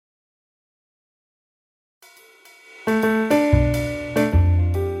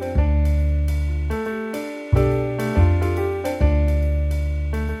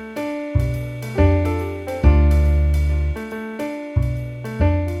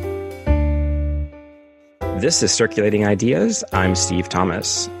This is Circulating Ideas. I'm Steve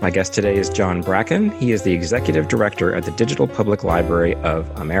Thomas. My guest today is John Bracken. He is the Executive Director at the Digital Public Library of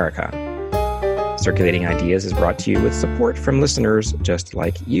America. Circulating Ideas is brought to you with support from listeners just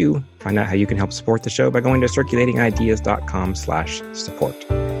like you. Find out how you can help support the show by going to circulatingideas.com/support.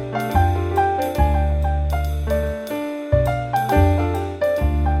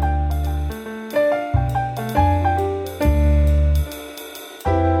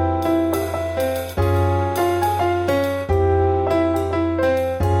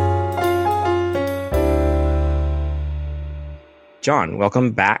 John,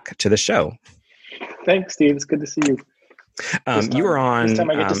 welcome back to the show. Thanks, Steve. It's good to see you. You were on. This time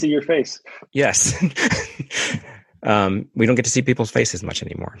I get to see your face. Yes. We don't get to see people's faces much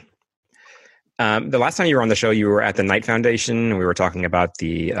anymore. The last time you were on the show, you were at the Knight Foundation. We were talking about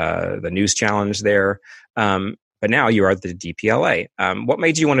the news challenge there. But now you are at the DPLA. What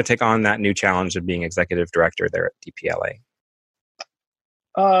made you want to take on that new challenge of being executive director there at DPLA?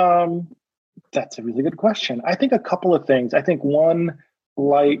 That's a really good question. I think a couple of things. I think one,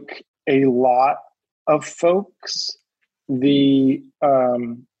 like a lot of folks, the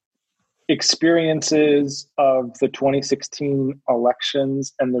experiences of the 2016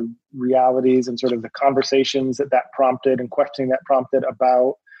 elections and the realities and sort of the conversations that prompted and questioning that prompted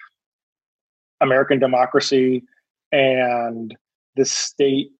about American democracy and the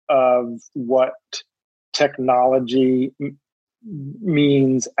state of what technology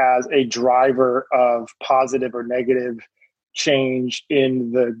means as a driver of positive or negative change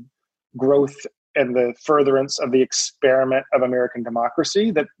in the growth and the furtherance of the experiment of American democracy.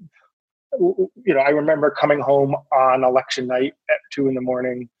 That, I remember coming home on election night at 2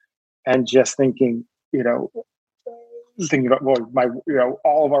 a.m. and just thinking about, well,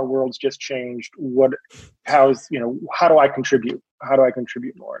 all of our worlds just changed. How do I contribute? How do I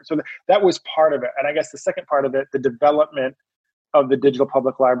contribute more? So that was part of it. And I guess the second part of it, the development of the Digital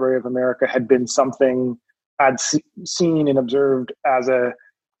Public Library of America, had been something I'd seen and observed as a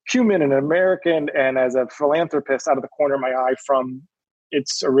human and American and as a philanthropist out of the corner of my eye from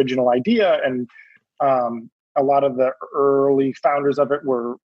its original idea. And a lot of the early founders of it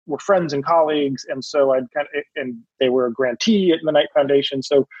were friends and colleagues. And so and they were a grantee at the Knight Foundation.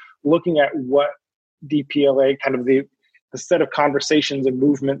 So looking at what DPLA, kind of the set of conversations and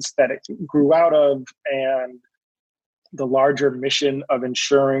movements that it grew out of, and the larger mission of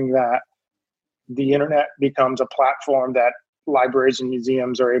ensuring that the internet becomes a platform that libraries and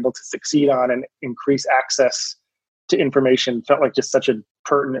museums are able to succeed on and increase access to information, felt like just such a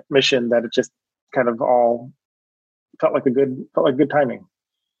pertinent mission that it just kind of all felt like good timing.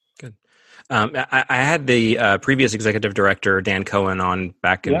 Good. I had the previous executive director, Dan Cohen, on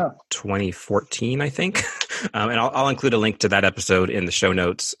back in 2014, I think. And I'll include a link to that episode in the show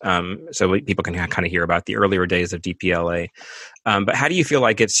notes so people can kind of hear about the earlier days of DPLA. But how do you feel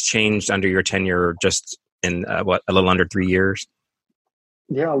like it's changed under your tenure just in, a little under 3 years?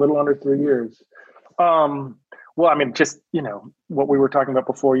 Yeah, a little under 3 years. Well, I mean, just, what we were talking about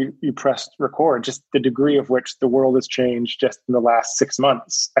before you pressed record, just the degree of which the world has changed just in the last 6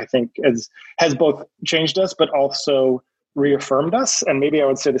 months, I think has both changed us, but also reaffirmed us. And maybe I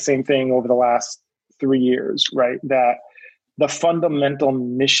would say the same thing over the last 3 years, right? That the fundamental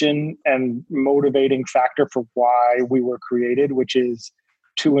mission and motivating factor for why we were created, which is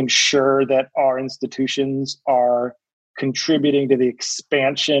to ensure that our institutions are contributing to the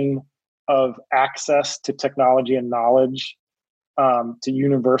expansion of access to technology and knowledge, to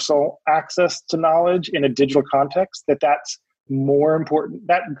universal access to knowledge in a digital context, that's more important.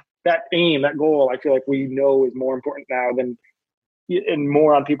 That aim, that goal, I feel like we know is more important now and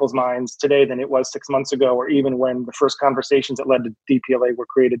more on people's minds today than it was 6 months ago, or even when the first conversations that led to DPLA were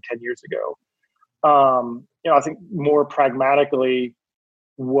created 10 years ago. I think more pragmatically,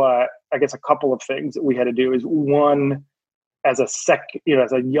 what I guess a couple of things that we had to do is, one, as a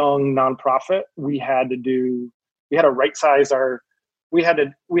young nonprofit, we had to right size we had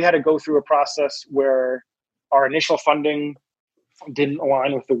to go through a process where our initial funding didn't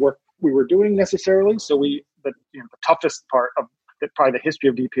align with the work we were doing necessarily. So the toughest part of probably the history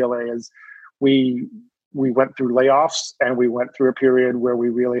of DPLA is we went through layoffs, and we went through a period where we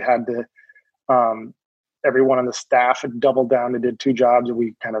really had to, everyone on the staff had doubled down and did 2 jobs, and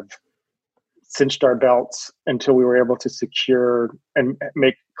we kind of cinched our belts until we were able to secure and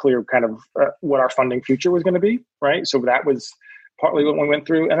make clear kind of what our funding future was going to be, right? So that was partly what we went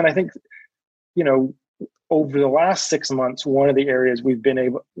through. And then I think, over the last 6 months, one of the areas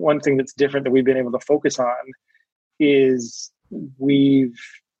one thing that's different that we've been able to focus on is we've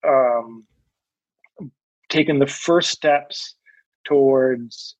taken the first steps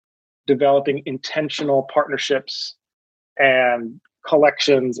towards developing intentional partnerships and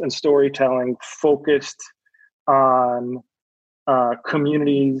collections and storytelling focused on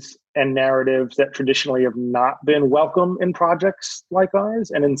communities and narratives that traditionally have not been welcome in projects like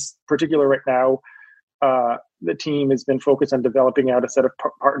ours. And in particular right now, the team has been focused on developing out a set of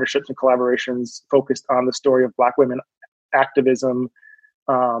partnerships and collaborations focused on the story of Black women activism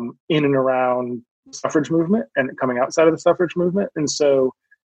in and around the suffrage movement and coming outside of the suffrage movement. And so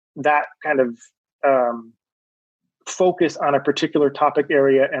that kind of focus on a particular topic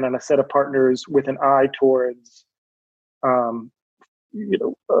area and on a set of partners with an eye towards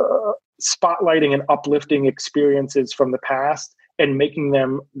spotlighting and uplifting experiences from the past and making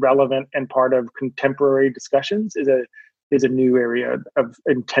them relevant and part of contemporary discussions is a new area of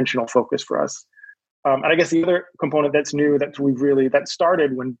intentional focus for us. And I guess the other component that's new that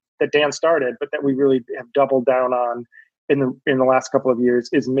Dan started, but that we really have doubled down on in the last couple of years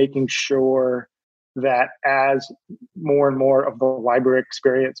is making sure that as more and more of the library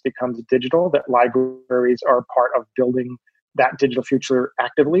experience becomes digital, that libraries are part of building that digital future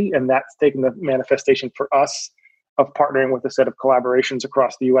actively. And that's taken the manifestation for us of partnering with a set of collaborations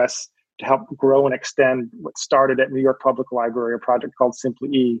across the US to help grow and extend what started at New York Public Library, a project called Simply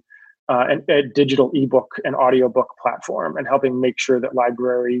E, a digital ebook and audiobook platform, and helping make sure that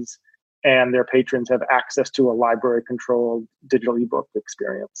libraries and their patrons have access to a library-controlled digital ebook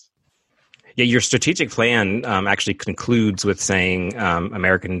experience. Yeah, your strategic plan actually concludes with saying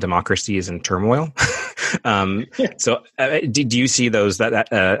American democracy is in turmoil. So do you see that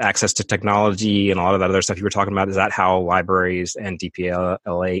access to technology and a lot of that other stuff you were talking about, is that how libraries and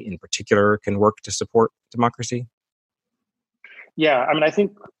DPLA in particular can work to support democracy? Yeah, I mean, I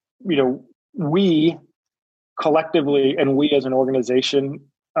think, we collectively and we as an organization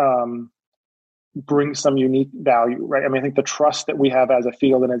bring some unique value, right? I mean, I think the trust that we have as a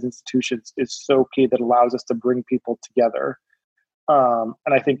field and as institutions is so key that allows us to bring people together. And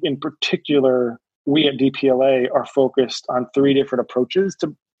I think in particular, we at DPLA are focused on 3 different approaches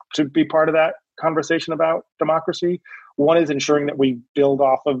to be part of that conversation about democracy. One is ensuring that we build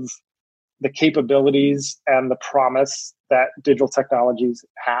off of the capabilities and the promise that digital technologies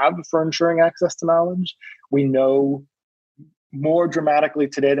have for ensuring access to knowledge. We know more dramatically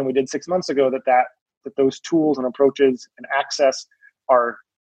today than we did 6 months ago that those tools and approaches and access are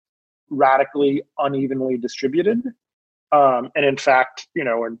radically unevenly distributed, and in fact,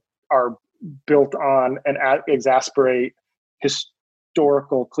 are built on and exasperate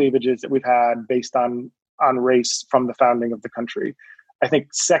historical cleavages that we've had based on race from the founding of the country. I think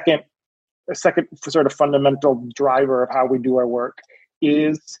a second sort of fundamental driver of how we do our work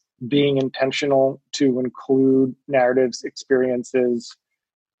is being intentional to include narratives, experiences,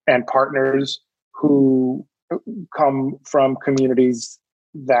 and partners who come from communities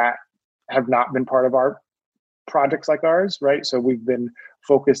that have not been part of our projects like ours, right? So we've been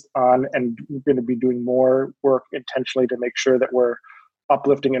focused on, and we're going to be doing more work intentionally to make sure that we're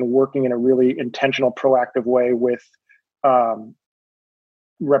uplifting and working in a really intentional, proactive way with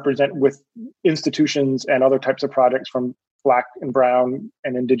institutions and other types of projects from Black and Brown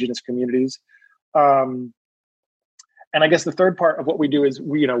and Indigenous communities. And I guess the third part of what we do is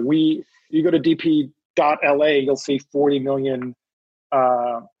you go to dp.la, you'll see 40 million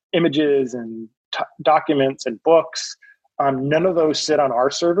images and documents and books. None of those sit on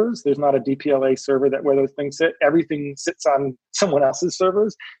our servers. There's not a DPLA server where those things sit. Everything sits on someone else's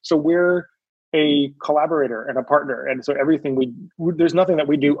servers. So we're a collaborator and a partner. And so there's nothing that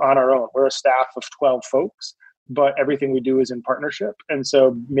we do on our own. We're a staff of 12 folks, but everything we do is in partnership. And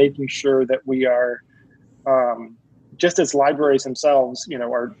so making sure that we are, just as libraries themselves,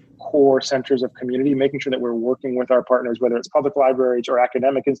 are core centers of community, making sure that we're working with our partners, whether it's public libraries or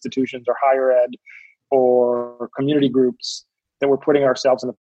academic institutions or higher ed or community groups, that we're putting ourselves in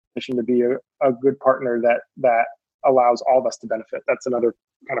a position to be a good partner that allows all of us to benefit. That's another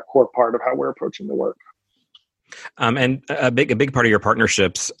kind of core part of how we're approaching the work. And a big part of your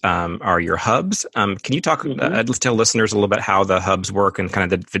partnerships are your hubs. Can you talk? Let's tell listeners a little bit how the hubs work and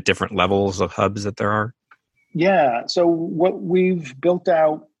kind of the different levels of hubs that there are. Yeah. So what we've built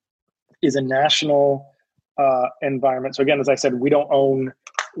out is a national environment. So again, as I said, we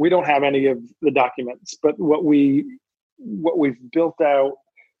don't have any of the documents, but what we've built out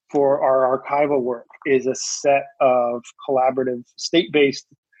for our archival work is a set of collaborative state-based,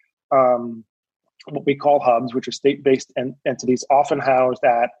 what we call hubs, which are state-based entities often housed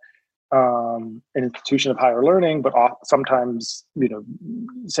at an institution of higher learning, but sometimes,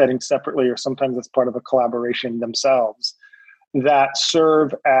 setting separately, or sometimes as part of a collaboration themselves, that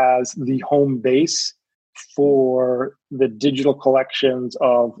serve as the home base for the digital collections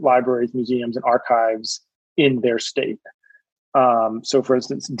of libraries, museums, and archives in their state. So, for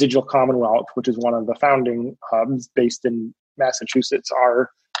instance, Digital Commonwealth, which is one of the founding hubs based in Massachusetts, our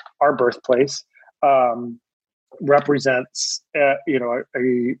birthplace, represents a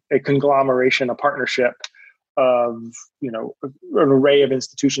conglomeration, a partnership of an array of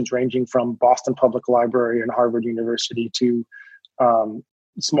institutions ranging from Boston Public Library and Harvard University to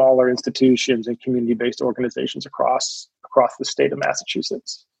smaller institutions and community-based organizations across the state of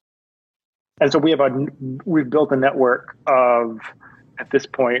Massachusetts. And so we've built a network of, at this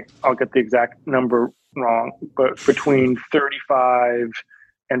point, I'll get the exact number wrong, but between 35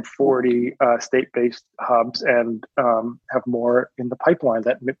 and 40 state-based hubs, and have more in the pipeline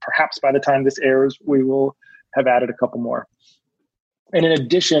that perhaps by the time this airs, we will have added a couple more. And in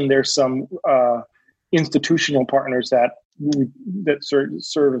addition, there's some institutional partners that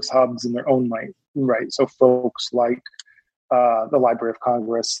serve as hubs in their own right. So folks like the Library of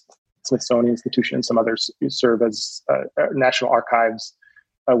Congress, Smithsonian Institution, and some others who serve as National Archives,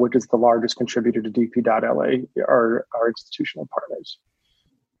 which is the largest contributor to DP.LA, are institutional partners.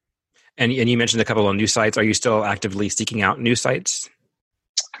 And you mentioned a couple of new sites. Are you still actively seeking out new sites?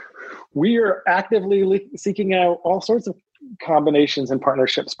 We are actively seeking out all sorts of combinations and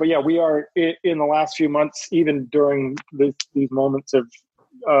partnerships. But yeah, we are in the last few months, even during these moments of,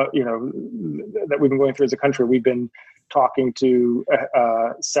 that we've been going through as a country, we've been talking to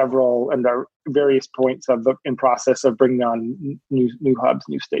several and our various points in process of bringing on new hubs,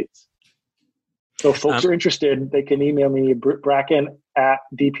 new states. So if folks are interested, they can email me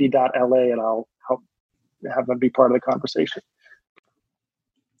bracken@dp.la, and I'll help have them be part of the conversation.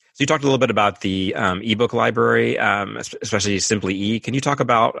 So you talked a little bit about the ebook library, especially Simply E. Can you talk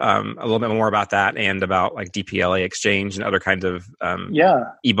about a little bit more about that and about like DPLA Exchange and other kinds of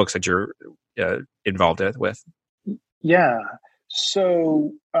ebooks that you're involved with? Yeah.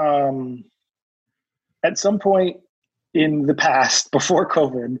 So at some point in the past, before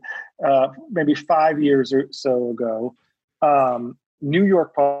COVID, maybe 5 years or so ago, New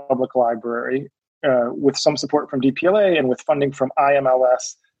York Public Library, with some support from DPLA and with funding from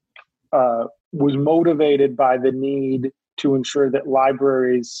IMLS, was motivated by the need to ensure that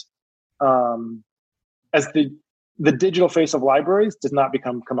libraries, as the digital face of libraries, does not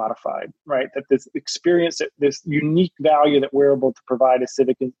become commodified, right? That this experience, this unique value that we're able to provide as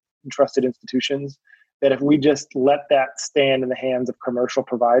civic and trusted institutions, that if we just let that stand in the hands of commercial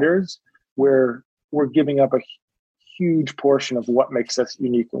providers, we're giving up a huge portion of what makes us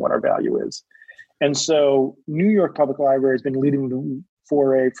unique and what our value is. And so New York Public Library has been leading the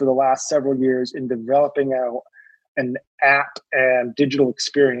foray for the last several years in developing out an app and digital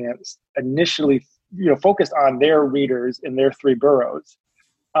experience, initially focused on their readers in their 3 boroughs.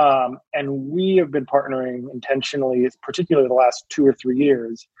 And we have been partnering intentionally, particularly the last 2 or 3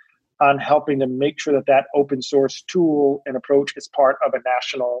 years, on helping to make sure that open source tool and approach is part of a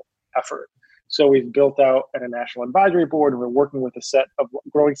national effort. So we've built out a national advisory board, and we're working with a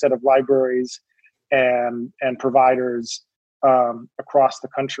growing set of libraries and providers across the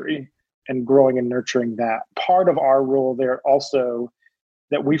country, and growing and nurturing that. Part of our role there also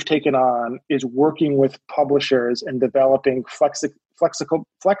that we've taken on is working with publishers and developing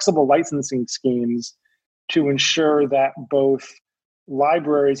flexible licensing schemes to ensure that both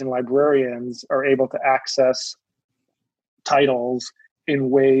libraries and librarians are able to access titles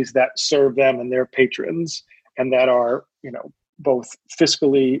in ways that serve them and their patrons, and that are, both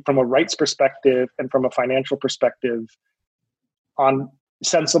fiscally, from a rights perspective and from a financial perspective, on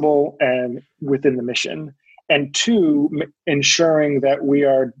sensible and within the mission. And 2, ensuring that we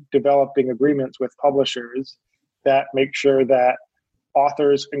are developing agreements with publishers that make sure that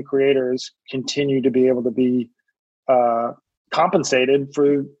authors and creators continue to be able to be compensated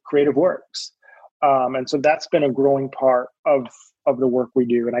for creative works. And so that's been a growing part of the work we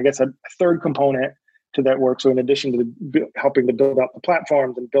do. And I guess a third component to that work, so in addition to helping to build out the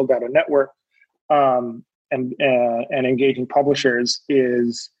platforms and build out a network and engaging publishers,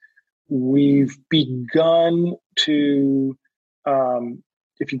 is we've begun to,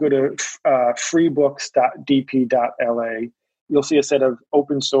 if you go to freebooks.dp.la, you'll see a set of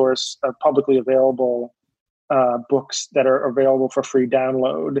open source, publicly available books that are available for free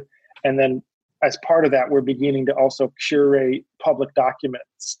download. And then as part of that, we're beginning to also curate public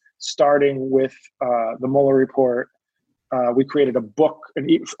documents, starting with the Mueller report. We created a book,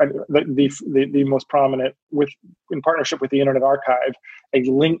 the most prominent, in partnership with the Internet Archive, a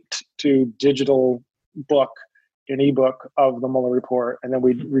linked to digital book, an ebook of the Mueller report. And then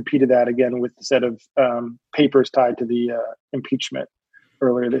we repeated that again with a set of papers tied to the impeachment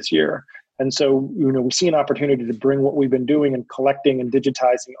earlier this year. And so, we see an opportunity to bring what we've been doing and collecting and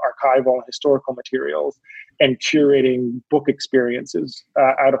digitizing archival and historical materials and curating book experiences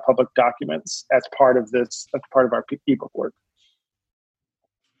out of public documents as part of our ebook work.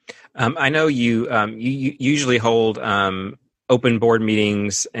 I know you usually hold open board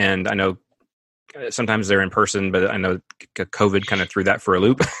meetings, and I know sometimes they're in person, but I know COVID kind of threw that for a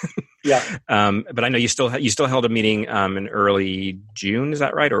loop. Yeah. But I know you still held a meeting in early June. Is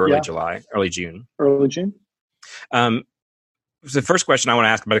that right? Or early July? Early June. Early June. So the first question I want to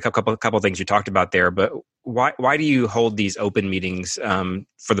ask about a couple of things you talked about there, but why do you hold these open meetings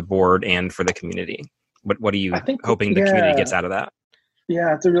for the board and for the community? What are you hoping the community gets out of that?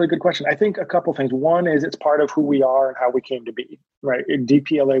 Yeah, it's a really good question. I think a couple of things. One is it's part of who we are and how we came to be, right?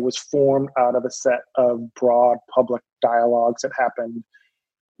 DPLA was formed out of a set of broad public dialogues that happened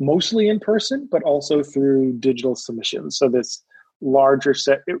mostly in person, but also through digital submissions. So this larger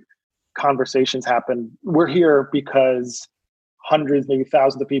set of conversations happen. We're here because hundreds, maybe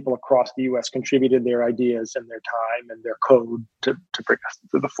thousands of people across the U.S. contributed their ideas and their time and their code to bring us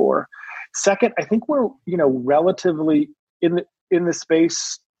to the fore. Second, I think we're relatively in the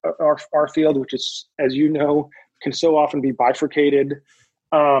space, our field, which is, as you know, can so often be bifurcated.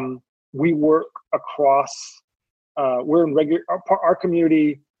 We work across. We're in regular. Our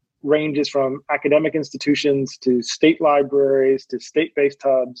community ranges from academic institutions to state libraries to state-based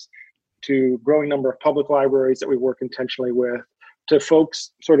hubs to growing number of public libraries that we work intentionally with, to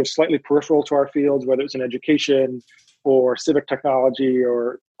folks sort of slightly peripheral to our fields, whether it's in education or civic technology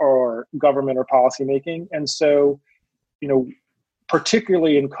or government or policymaking. And so,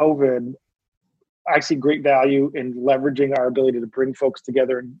 particularly in COVID, I see great value in leveraging our ability to bring folks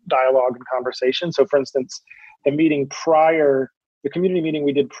together in dialogue and conversation. So, for instance, the community meeting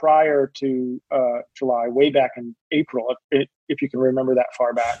we did prior to July, way back in April, if you can remember that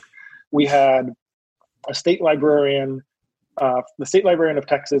far back, we had a state librarian, the state librarian of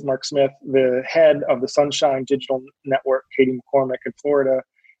Texas, Mark Smith, the head of the Sunshine Digital Network, Katie McCormick in Florida,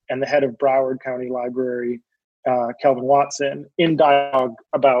 and the head of Broward County Library, Kelvin Watson, in dialogue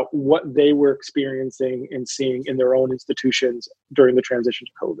about what they were experiencing and seeing in their own institutions during the transition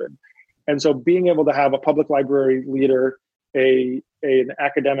to COVID. And so being able to have a public library leader, an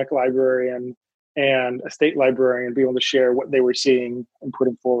academic librarian, and a state librarian be able to share what they were seeing and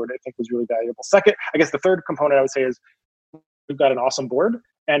putting forward, I think was really valuable. Second, I guess the third component I would say is we've got an awesome board,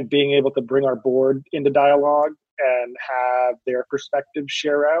 and being able to bring our board into dialogue and have their perspectives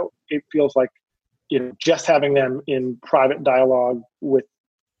share out, it feels like just having them in private dialogue with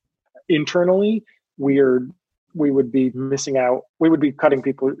internally, we would be missing out. We would be cutting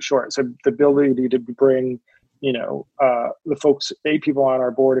people short. So the ability to bring, the folks, 8 people on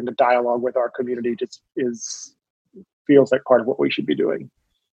our board into dialogue with our community just feels like part of what we should be doing.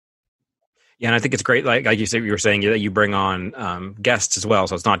 Yeah, and I think it's great. Like you said, you were saying that you bring on guests as well,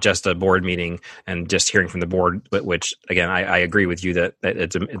 so it's not just a board meeting and just hearing from the board. Which again, I agree with you that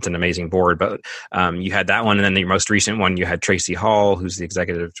it's an amazing board. But you had that one, and then the most recent one, you had Tracy Hall, who's the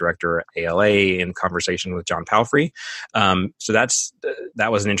executive director at ALA, in conversation with John Palfrey. So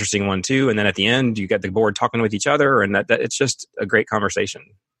that was an interesting one too. And then at the end, you got the board talking with each other, and that it's just a great conversation.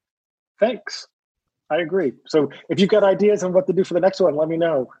 Thanks. I agree. So if you've got ideas on what to do for the next one, let me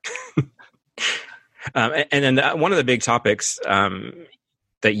know. And then one of the big topics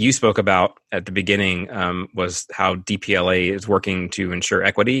that you spoke about at the beginning was how DPLA is working to ensure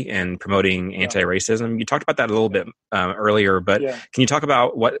equity and promoting anti-racism. You talked about that a little bit earlier, but can you talk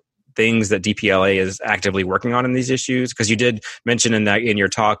about what things that DPLA is actively working on in these issues? Because you did mention in your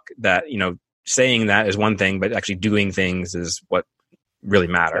talk that saying that is one thing, but actually doing things is what really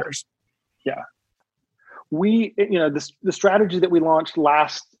matters. Yeah, we the strategy that we launched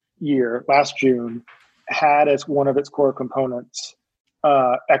last June, had as one of its core components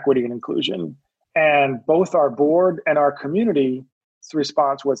equity and inclusion. And both our board and our community's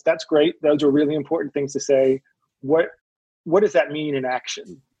response was, that's great. Those are really important things to say. What does that mean in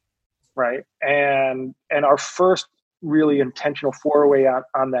action? Right. And our first really intentional foray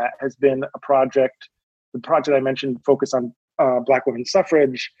on that has been the project I mentioned, focused on Black women's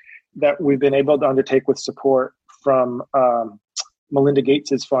suffrage, that we've been able to undertake with support from Melinda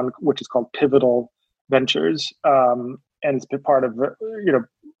Gates's fund, which is called Pivotal Ventures, and it's been part of a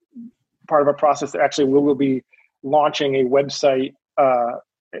process that actually we will be launching a website, a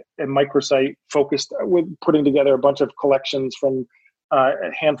microsite focused with putting together a bunch of collections from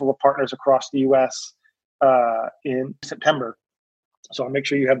a handful of partners across the U.S. In September. So I'll make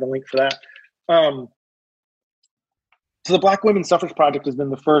sure you have the link for that. So the Black Women's Suffrage Project has been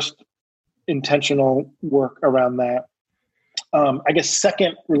the first intentional work around that. I guess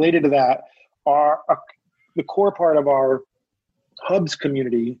second, related to that, the core part of our Hubs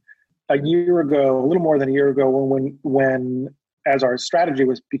community a little more than a year ago, when as our strategy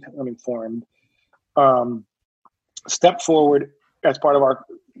was becoming formed, stepped forward as part of our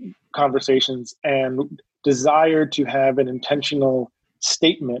conversations and desired to have an intentional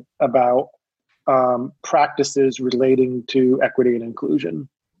statement about practices relating to equity and inclusion,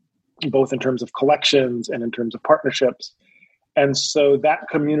 both in terms of collections and in terms of partnerships. And so that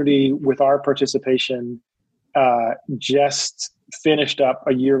community, with our participation, just finished up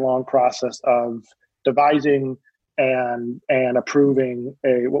a year-long process of devising and approving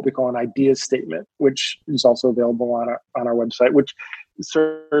what we call an ideas statement, which is also available on our website, which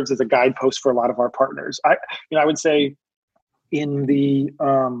serves as a guidepost for a lot of our partners. I would say in the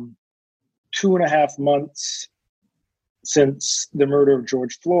 2.5 months since the murder of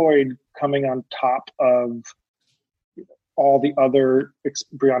George Floyd, coming on top of all the other,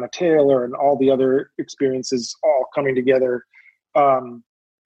 Breonna Taylor and all the other experiences all coming together,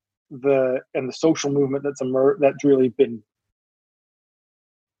 the social movement that's really been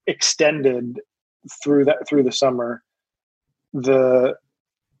extended through the summer.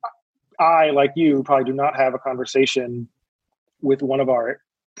 I, like you, probably do not have a conversation with one of our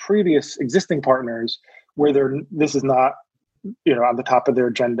previous existing partners where this is not, on the top of their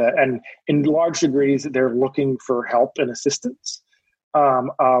agenda. And in large degrees, they're looking for help and assistance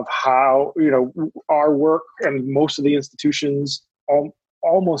of how, our work, and most of the institutions,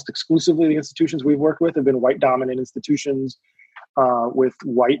 almost exclusively the institutions we've worked with, have been white dominant institutions with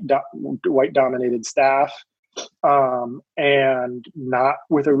white dominated staff, and not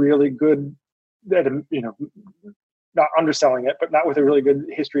with a really good, not underselling it, but not with a really good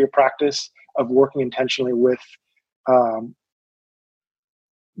history of practice of working intentionally with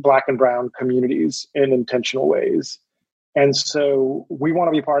Black and brown communities in intentional ways. And so we want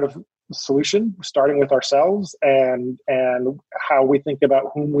to be part of the solution, starting with ourselves and how we think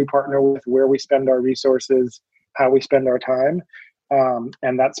about whom we partner with, where we spend our resources, how we spend our time.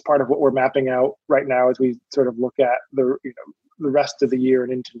 And that's part of what we're mapping out right now as we sort of look at the rest of the year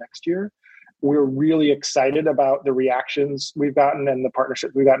and into next year. We're really excited about the reactions we've gotten and the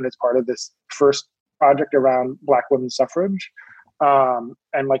partnership we've gotten as part of this first project around Black women's suffrage.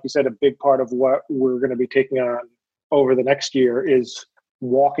 And like you said, a big part of what we're going to be taking on over the next year is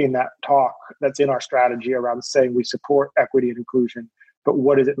walking that talk that's in our strategy around saying we support equity and inclusion, but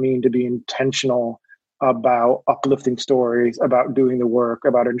what does it mean to be intentional about uplifting stories, about doing the work,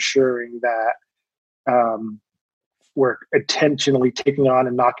 about ensuring that we're intentionally taking on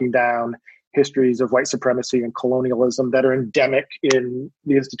and knocking down histories of white supremacy and colonialism that are endemic in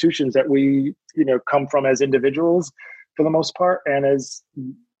the institutions that we, come from as individuals for the most part, and as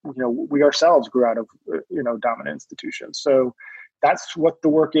we ourselves grew out of dominant institutions. So that's what the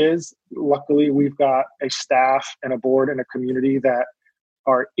work is. Luckily, we've got a staff and a board and a community that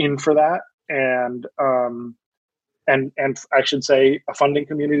are in for that, and I should say a funding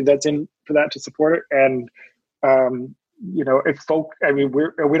community that's in for that to support it. And we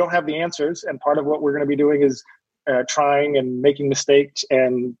don't have the answers, and part of what we're going to be doing is trying and making mistakes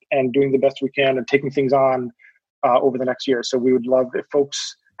and doing the best we can and taking things on over the next year. So we would love if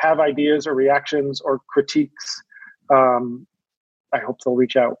folks have ideas or reactions or critiques. I hope they'll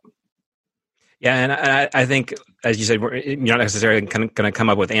reach out. Yeah, and I think, as you said, you're not necessarily going to come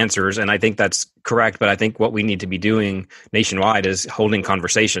up with answers, and I think that's correct. But I think what we need to be doing nationwide is holding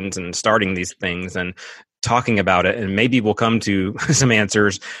conversations and starting these things and talking about it, and maybe we'll come to some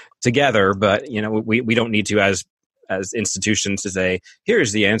answers together. But we don't need to, as institutions, to say,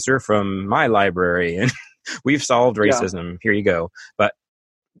 "Here's the answer from my library," and we've solved racism. Yeah. Here you go. But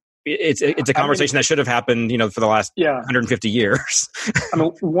it's a conversation that should have happened, for the last 150 years.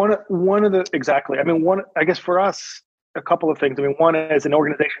 one of the exactly. I guess for us, a couple of things. One is an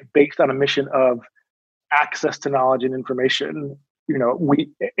organization based on a mission of access to knowledge and information.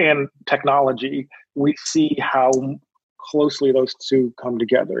 And technology. We see how closely those two come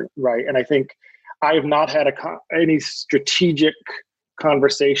together, right? And I think I have not had any strategic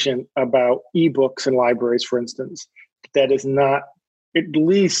conversation about ebooks and libraries, for instance, that is not at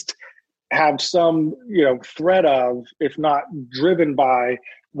least have some, thread of, if not driven by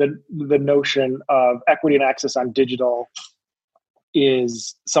the notion of equity and access on digital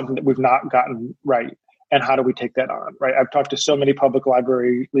is something that we've not gotten right. And how do we take that on, right? I've talked to so many public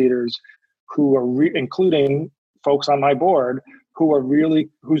library leaders who are, including folks on my board, who are really,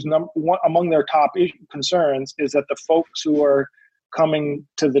 among their top concerns is that the folks who are coming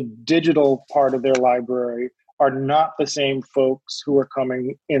to the digital part of their library are not the same folks who are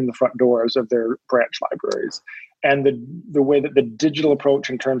coming in the front doors of their branch libraries. and the way that the digital approach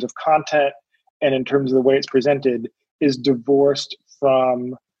in terms of content and in terms of the way it's presented is divorced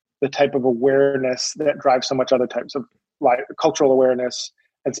from the type of awareness that drives so much other types of cultural awareness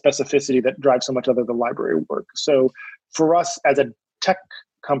and specificity that drives so much other the library work. So for us as a tech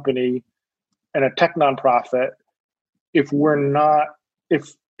company and a tech nonprofit, if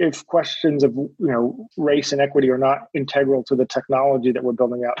questions of race and equity are not integral to the technology that we're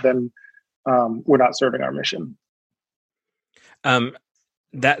building out, then we're not serving our mission.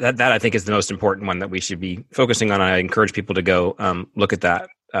 That I think is the most important one that we should be focusing on. I encourage people to go look at that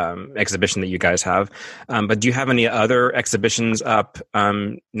exhibition that you guys have. But do you have any other exhibitions up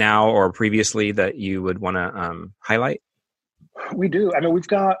now or previously that you would want to highlight? We do. I mean, we've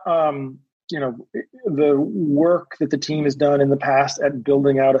got the work that the team has done in the past at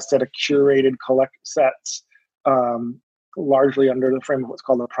building out a set of curated collect sets, largely under the frame of what's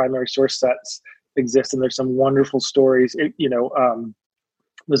called the primary source sets, exists, and there's some wonderful stories.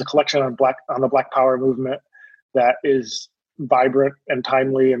 There's a collection on the Black Power movement that is vibrant and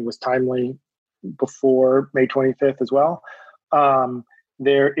timely, and was timely before May 25th as well.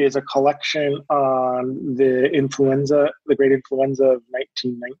 There is a collection on the Great Influenza of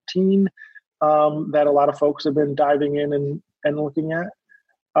 1919 that a lot of folks have been diving in and looking at.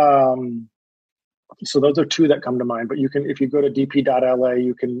 So those are two that come to mind. But if you go to dp.la,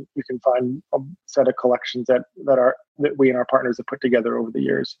 you can find a set of collections that we and our partners have put together over the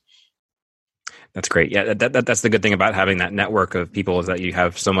years. That's great. Yeah, that's the good thing about having that network of people, is that you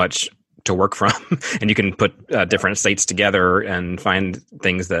have so much to work from, and you can put different states together and find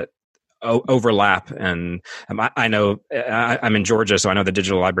things that overlap. And I know I'm in Georgia, so I know the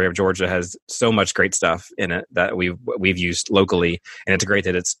Digital Library of Georgia has so much great stuff in it that we've used locally, and it's great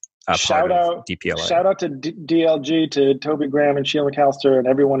that it's part of DPLA. Shout out to DLG, to Toby Graham and Sheila McAllister and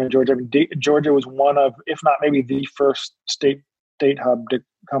everyone in Georgia. I mean, Georgia was one of, if not maybe the first state hub to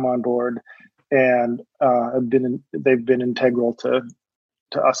come on board, and they've been integral to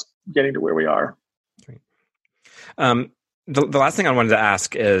us getting to where we are. Great. The last thing I wanted to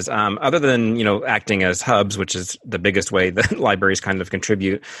ask is, other than acting as hubs, which is the biggest way that libraries kind of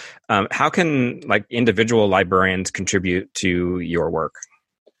contribute, how can individual librarians contribute to your work?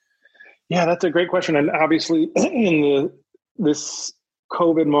 Yeah, that's a great question. And obviously in this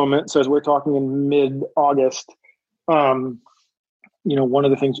COVID moment, so as we're talking in mid-August, one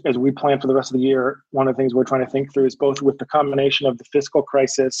of the things as we plan for the rest of the year, one of the things we're trying to think through is both with the combination of the fiscal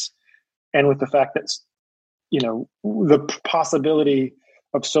crisis and with the fact that, the possibility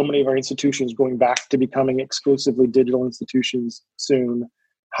of so many of our institutions going back to becoming exclusively digital institutions soon,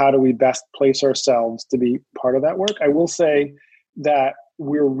 how do we best place ourselves to be part of that work? I will say that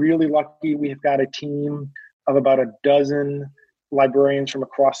we're really lucky. We've got a team of about a dozen librarians from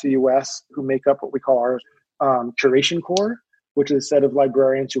across the U.S. who make up what we call our curation core, which is a set of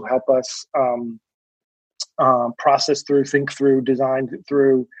librarians who help us process through, think through, design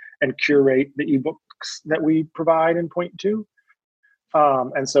through, and curate the ebooks that we provide and point to.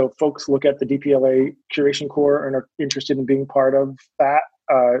 And so folks look at the DPLA curation core and are interested in being part of that.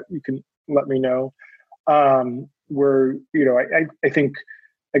 You can let me know. I think,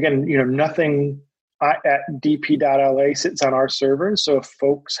 again, nothing at dp.la sits on our servers. So if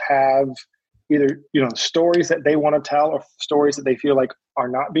folks have either, stories that they want to tell or stories that they feel like are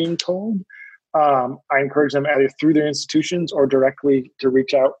not being told, I encourage them either through their institutions or directly to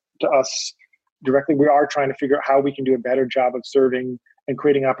reach out to us directly. We are trying to figure out how we can do a better job of serving and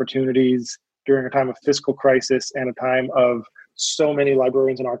creating opportunities during a time of fiscal crisis and a time of so many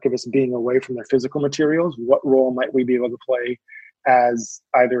librarians and archivists being away from their physical materials. What role might we be able to play as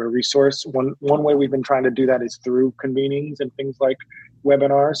either a resource? One way we've been trying to do that is through convenings and things like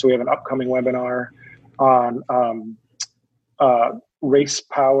webinars. So we have an upcoming webinar on race,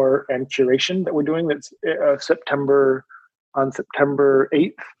 power, and curation that we're doing. That's September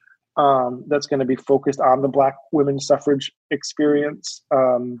 8th. That's going to be focused on the Black women's suffrage experience.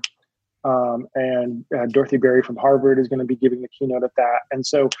 And Dorothy Berry from Harvard is going to be giving the keynote at that. And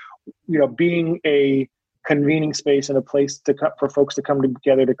so, being a convening space and a place for folks to come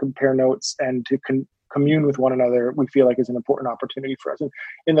together to compare notes and to commune with one another, we feel like is an important opportunity for us. And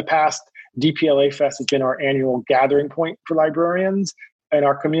in the past, DPLA Fest has been our annual gathering point for librarians in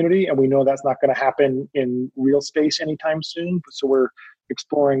our community, and we know that's not going to happen in real space anytime soon. So we're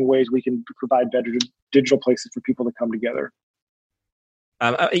exploring ways we can provide better digital places for people to come together.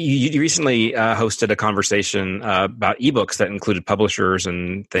 You recently hosted a conversation about ebooks that included publishers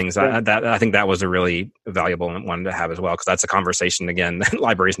and things. Right. I think that was a really valuable one to have as well, because that's a conversation, again, that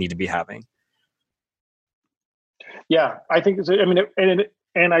libraries need to be having. Yeah, I think.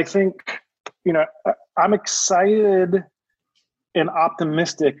 I think I'm excited and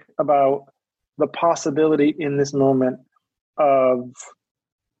optimistic about the possibility in this moment of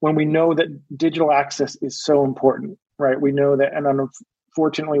when we know that digital access is so important, right? We know that, and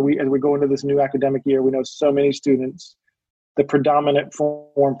unfortunately, as we go into this new academic year, we know so many students, the predominant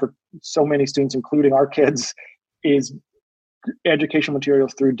form for so many students, including our kids, is educational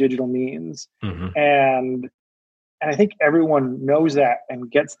materials through digital means. Mm-hmm. And I think everyone knows that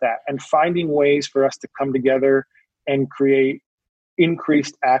and gets that, and finding ways for us to come together and create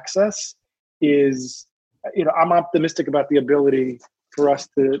increased access is, I'm optimistic about the ability for us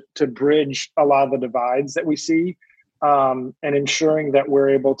to bridge a lot of the divides that we see, and ensuring that we're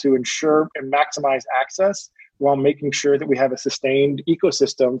able to ensure and maximize access while making sure that we have a sustained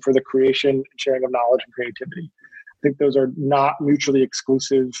ecosystem for the creation and sharing of knowledge and creativity. I think those are not mutually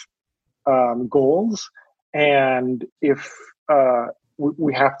exclusive goals. And if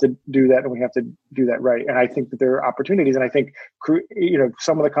we have to do that, and we have to do that right. And I think that there are opportunities. And I think,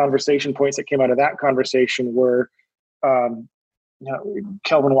 some of the conversation points that came out of that conversation were, Kelvin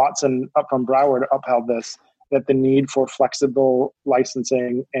Watson up from Broward upheld this, that the need for flexible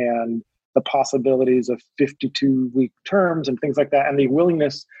licensing and the possibilities of 52-week terms and things like that, and the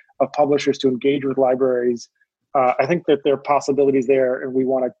willingness of publishers to engage with libraries. I think that there are possibilities there, and we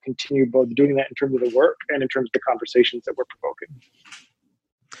want to continue both doing that in terms of the work and in terms of the conversations that we're provoking.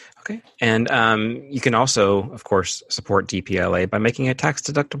 Okay. And you can also, of course, support DPLA by making a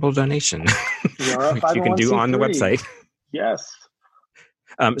tax-deductible donation, which you can do on the website. Yes.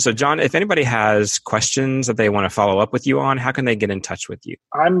 So, John, if anybody has questions that they want to follow up with you on, how can they get in touch with you?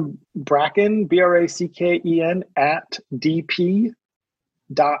 I'm Bracken, Bracken, at dp.la.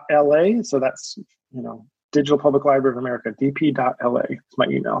 So that's, Digital Public Library of America, dp.la is my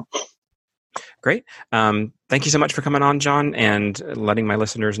email. Great. Thank you so much for coming on, John, and letting my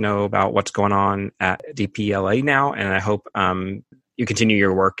listeners know about what's going on at DPLA now. And I hope you continue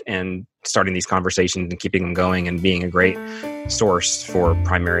your work and starting these conversations and keeping them going and being a great source for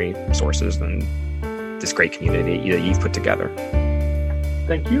primary sources and this great community that you've put together.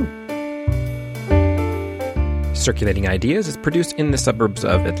 Thank you. Circulating Ideas is produced in the suburbs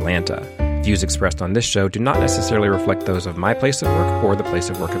of Atlanta. Views expressed on this show do not necessarily reflect those of my place of work or the place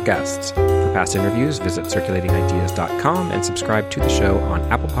of work of guests. For past interviews, visit circulatingideas.com and subscribe to the show on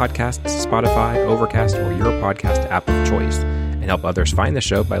Apple Podcasts, Spotify, Overcast, or your podcast app of choice, and help others find the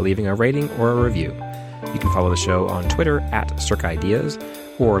show by leaving a rating or a review. You can follow the show on Twitter at CircIdeas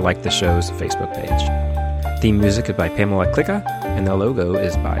or like the show's Facebook page. Theme music is by Pamela Klicka, and the logo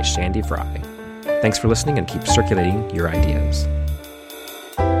is by Shandy Fry. Thanks for listening, and keep circulating your ideas.